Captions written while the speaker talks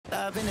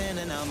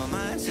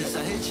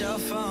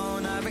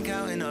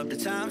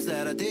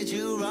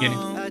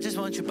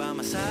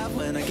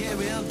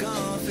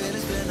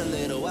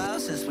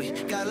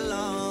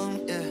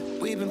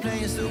We've been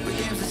playing stupid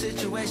games, the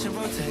situation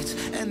rotates.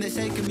 And they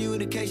say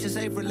communication,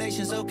 safe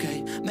relations,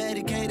 okay.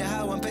 Medicated,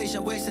 how I'm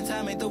patient, wasting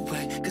time ain't the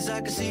way. Cause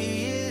I can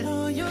see it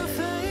on your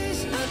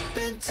face. I've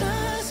been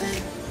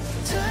tossing,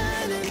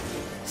 turning,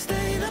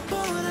 staying up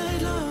all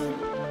night long.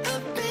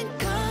 I've been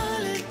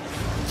calling,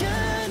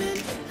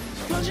 yearning,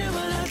 wondering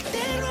what I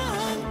did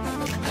wrong.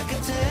 I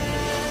can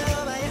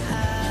tell by your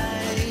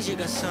eyes, you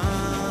got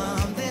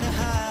something to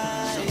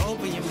hide. So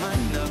open your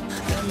mind up,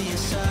 let me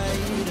inside,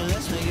 and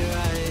let's make it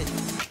right.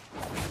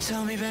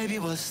 Tell me, baby,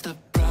 what's the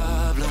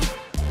problem?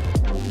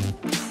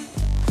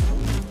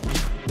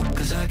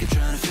 Cause I keep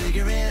trying to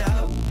figure it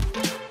out.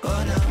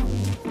 Oh no,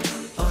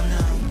 oh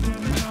no.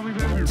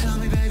 Tell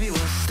me, baby,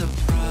 what's the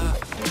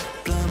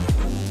problem?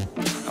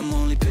 I'm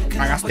only picking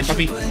up what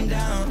you're putting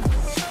down.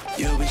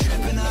 You'll be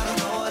tripping, I don't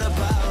know what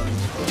about.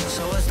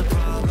 So what's the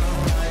problem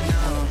right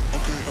now?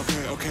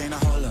 Okay, now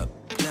hold up.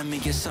 Let me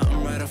get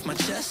something right off my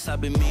chest. I've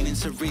been meaning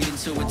to read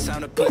into it,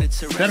 time to put it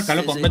to rest. Cerca,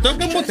 loco. Me tengo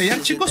que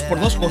embotellar, chicos, por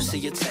dos cosas.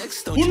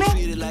 Uno,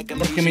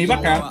 porque me iba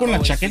a quedar con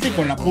la chaqueta y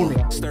con la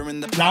purga.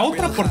 La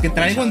otra, porque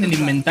traigo en el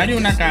inventario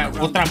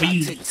otra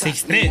build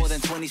 6-3.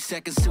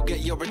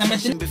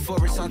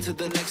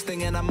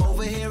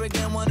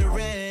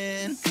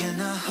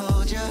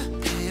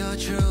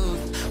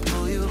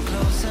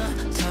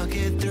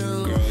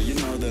 Girl, you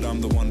know that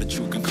I'm the one that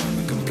you can come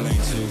and complain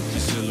to. Your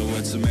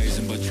silhouette's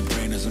amazing, but your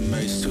brain is a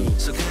maze too.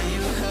 So can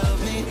you help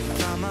me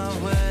find my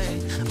way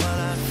while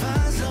I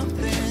find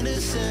something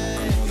to say?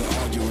 I know the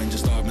arguing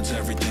just augments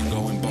everything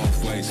going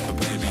both ways, but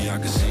baby, I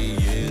can see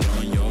it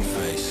on your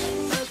face.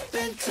 I've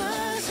been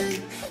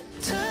tossing,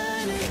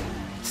 turning,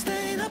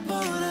 staying up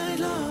all night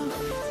long.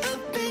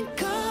 I've been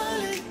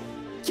calling,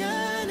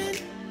 yearning,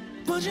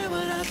 wondering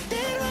what I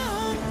did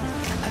wrong.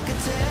 I could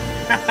tell.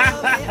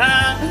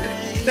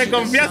 ¿Te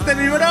confiaste,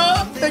 mi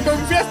bro? ¿Te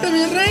confiaste,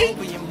 mi rey?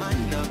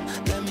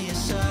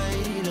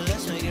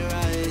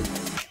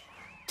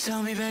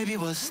 Tell me, baby,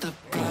 what's the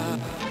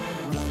problem?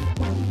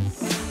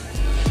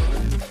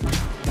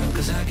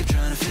 Cause I keep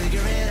trying to figure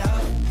it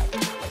out.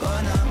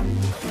 Oh no,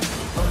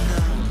 oh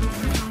no.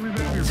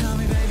 Tell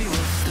me, baby,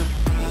 what's the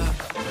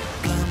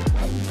problem?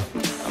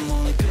 I'm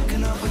only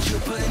picking up what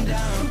you're putting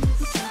down.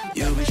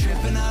 You'll be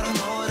tripping, I don't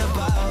know what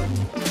about.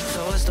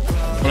 So what's the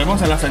problem?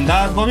 Volvemos a las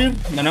sendadas, Bobby.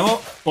 De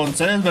nuevo, con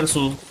sedes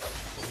versus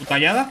su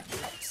tallada.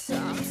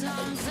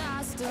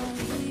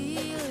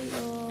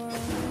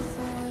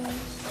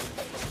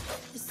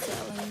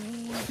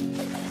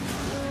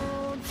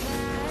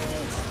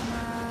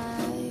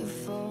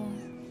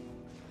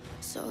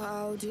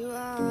 How do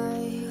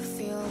I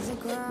feel the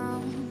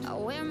ground? I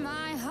wear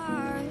my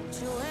heart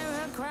to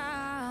wear a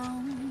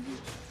crown.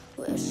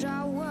 Wish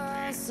I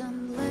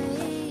wasn't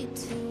late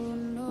to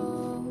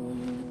know.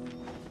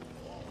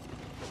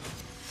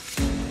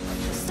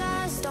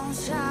 Stars don't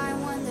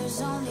shine when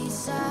there's only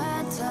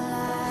satellites.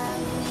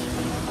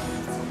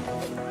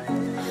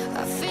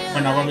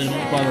 Bueno, Goblin,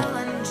 no cuadro.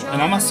 La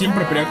mamá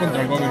siempre pelea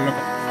contra el Goblin, loco.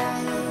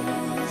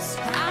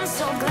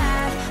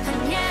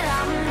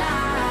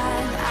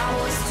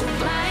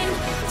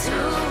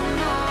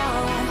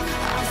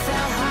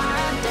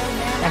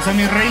 ¿Qué pasó,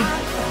 mi rey?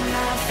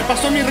 ¿Qué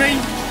pasó, mi rey?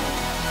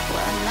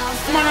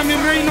 Mana, mi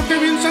rey, ¿no te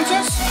bien,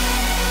 salsas?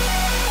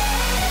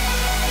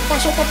 ¿Qué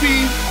pasó,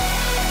 papi?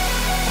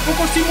 ¿A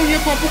poco sí,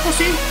 muñeco? ¿A poco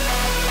sí?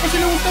 ¿A poco sí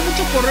le gusta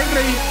mucho correr,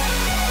 rey?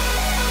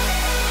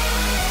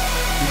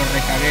 Lo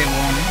recagué,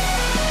 weón,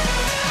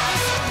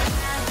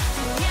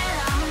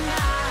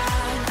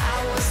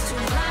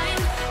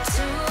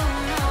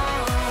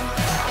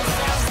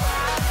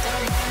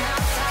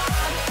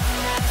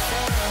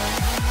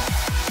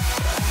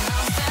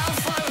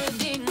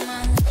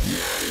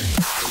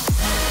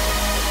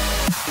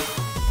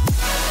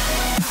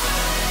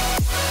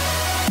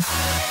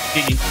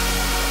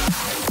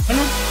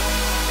 Bueno,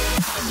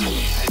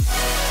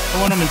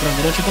 bueno, mientras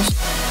duró, chicos.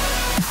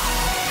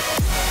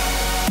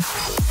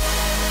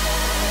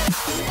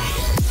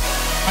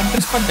 Van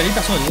 3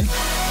 panteritas hoy,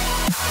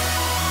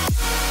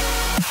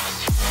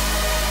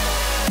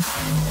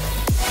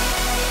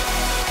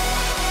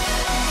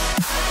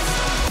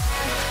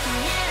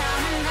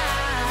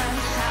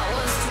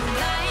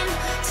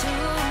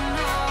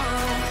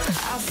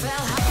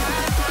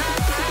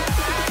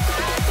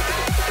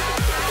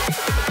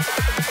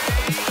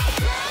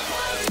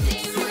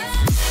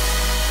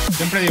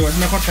 Siempre digo, es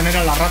mejor tener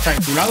a la rata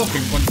de tu lado que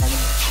en contra.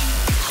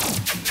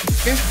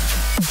 ¿Qué?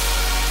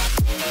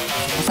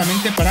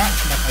 Justamente para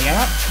la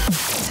tallada.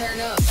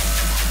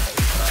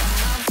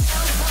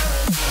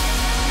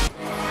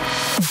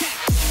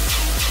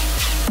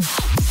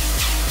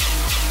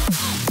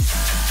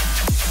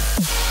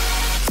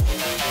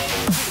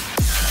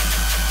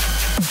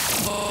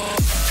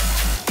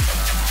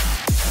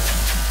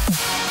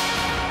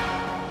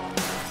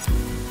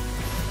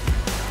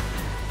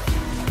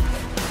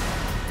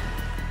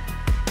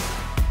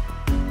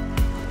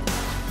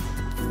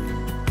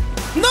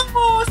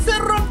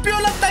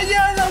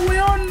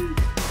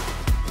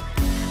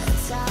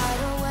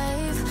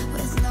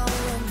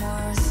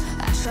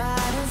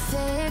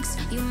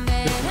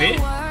 ¿Qué?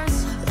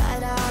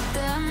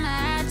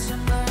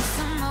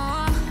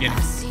 Bien.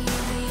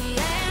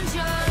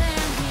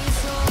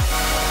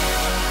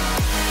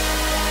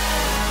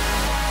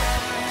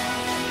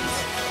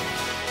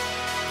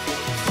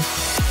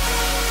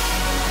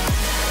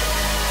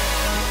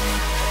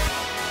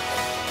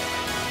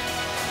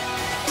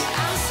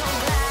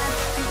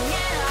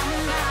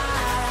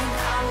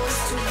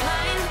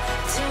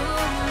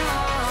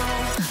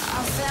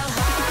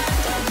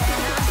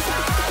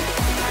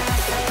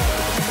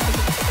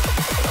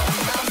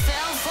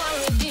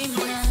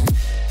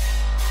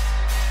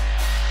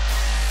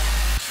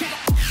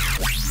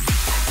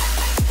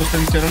 Pues te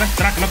hicieron el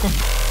track, loco.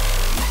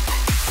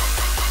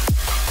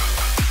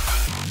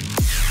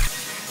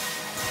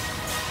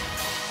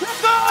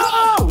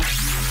 ¡No!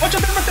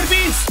 ¡8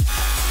 Masterpiece!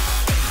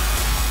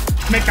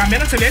 Me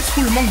cambiaron, se ve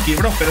Skull Monkey,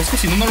 bro. Pero es que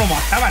si no, no lo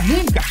mataba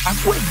nunca.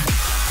 Acuerdo.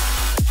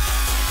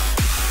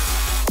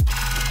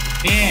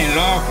 Bien,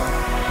 loco.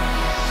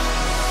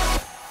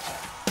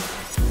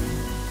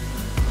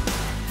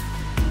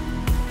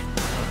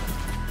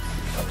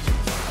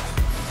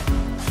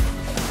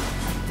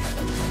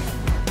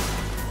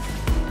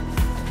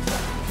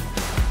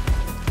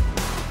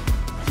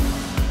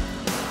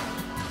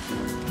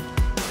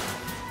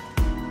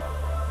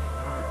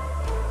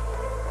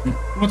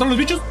 ¿Cómo están los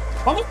bichos?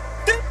 ¡Vamos!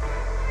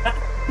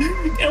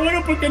 ¡Qué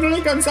bueno! Porque no lo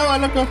alcanzaba,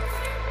 loco.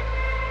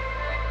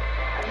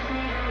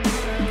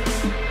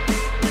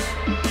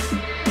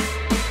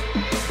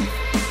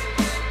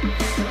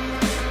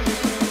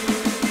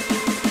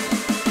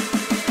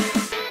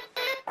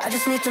 I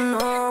just need to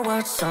know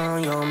what's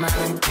on your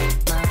mind.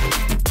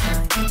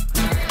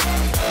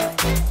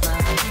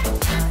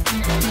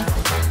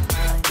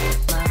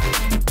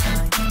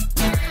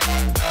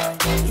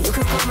 You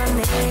can call my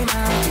name,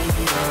 I'll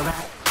be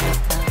alright.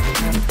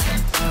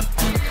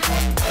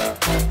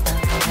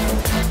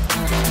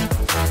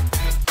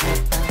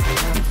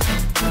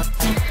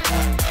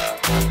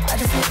 I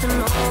just need to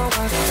know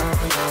what's on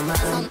your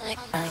mind.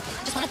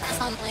 Just wanna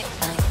pass on like,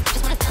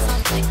 just wanna pass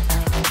on like,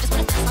 just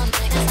wanna pass on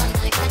like, pass on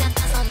like, I got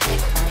pass on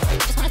like,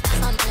 just wanna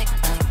pass on like,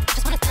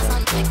 just wanna pass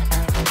on like,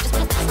 just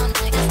wanna pass on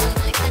like, pass on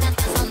like, I got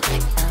pass on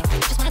like,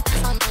 just wanna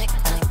pass on like,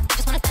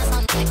 just wanna pass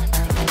on like,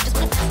 just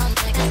wanna pass on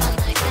like, pass on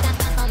like, I got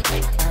pass on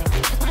like,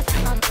 just wanna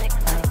pass on like,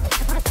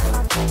 just wanna pass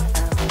on like.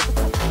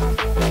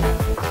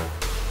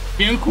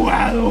 Bien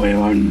jugado,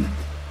 weón.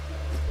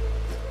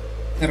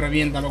 Te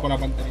revienta, loco, la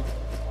pantalla.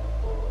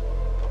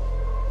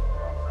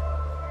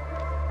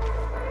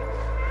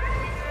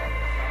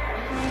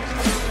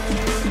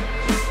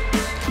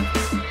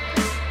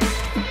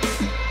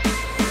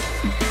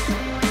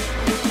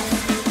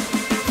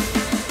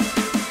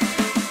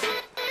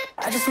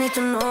 I just need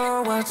to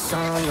know what's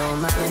on your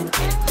mind.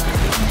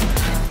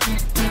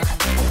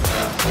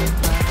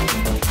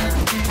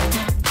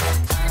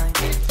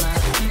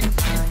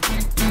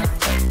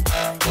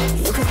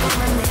 You can call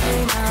my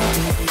name, I'll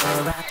be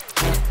alright.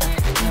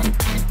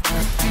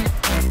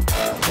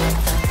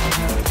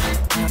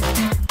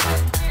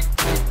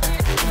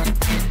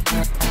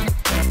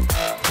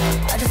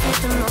 I just need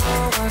to know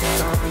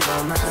what's on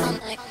your mind.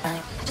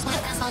 Just wanna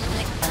pass on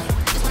like,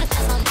 just wanna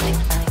pass on like,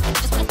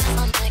 just wanna pass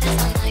on like,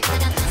 pass on like, I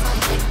got pass on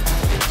like,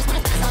 just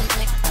wanna pass on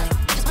like,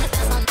 just wanna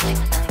pass on like,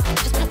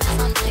 just wanna pass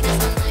on like,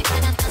 pass on like, I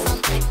got pass on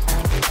like,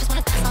 just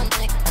wanna pass on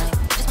like,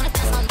 just wanna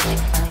pass on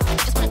like,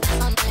 just wanna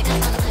pass on like,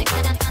 pass on like,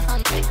 I got pass on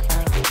like,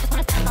 just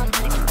wanna pass on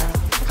like.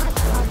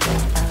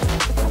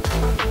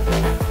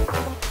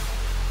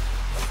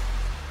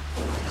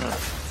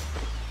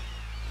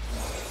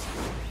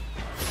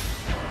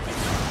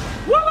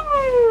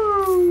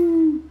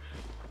 ¡Woo!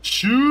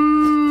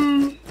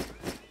 ¡Shoo!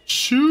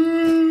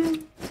 ¡Shoo!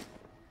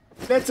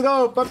 ¡Let's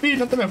go, papi!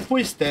 No te me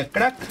fuiste,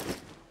 crack.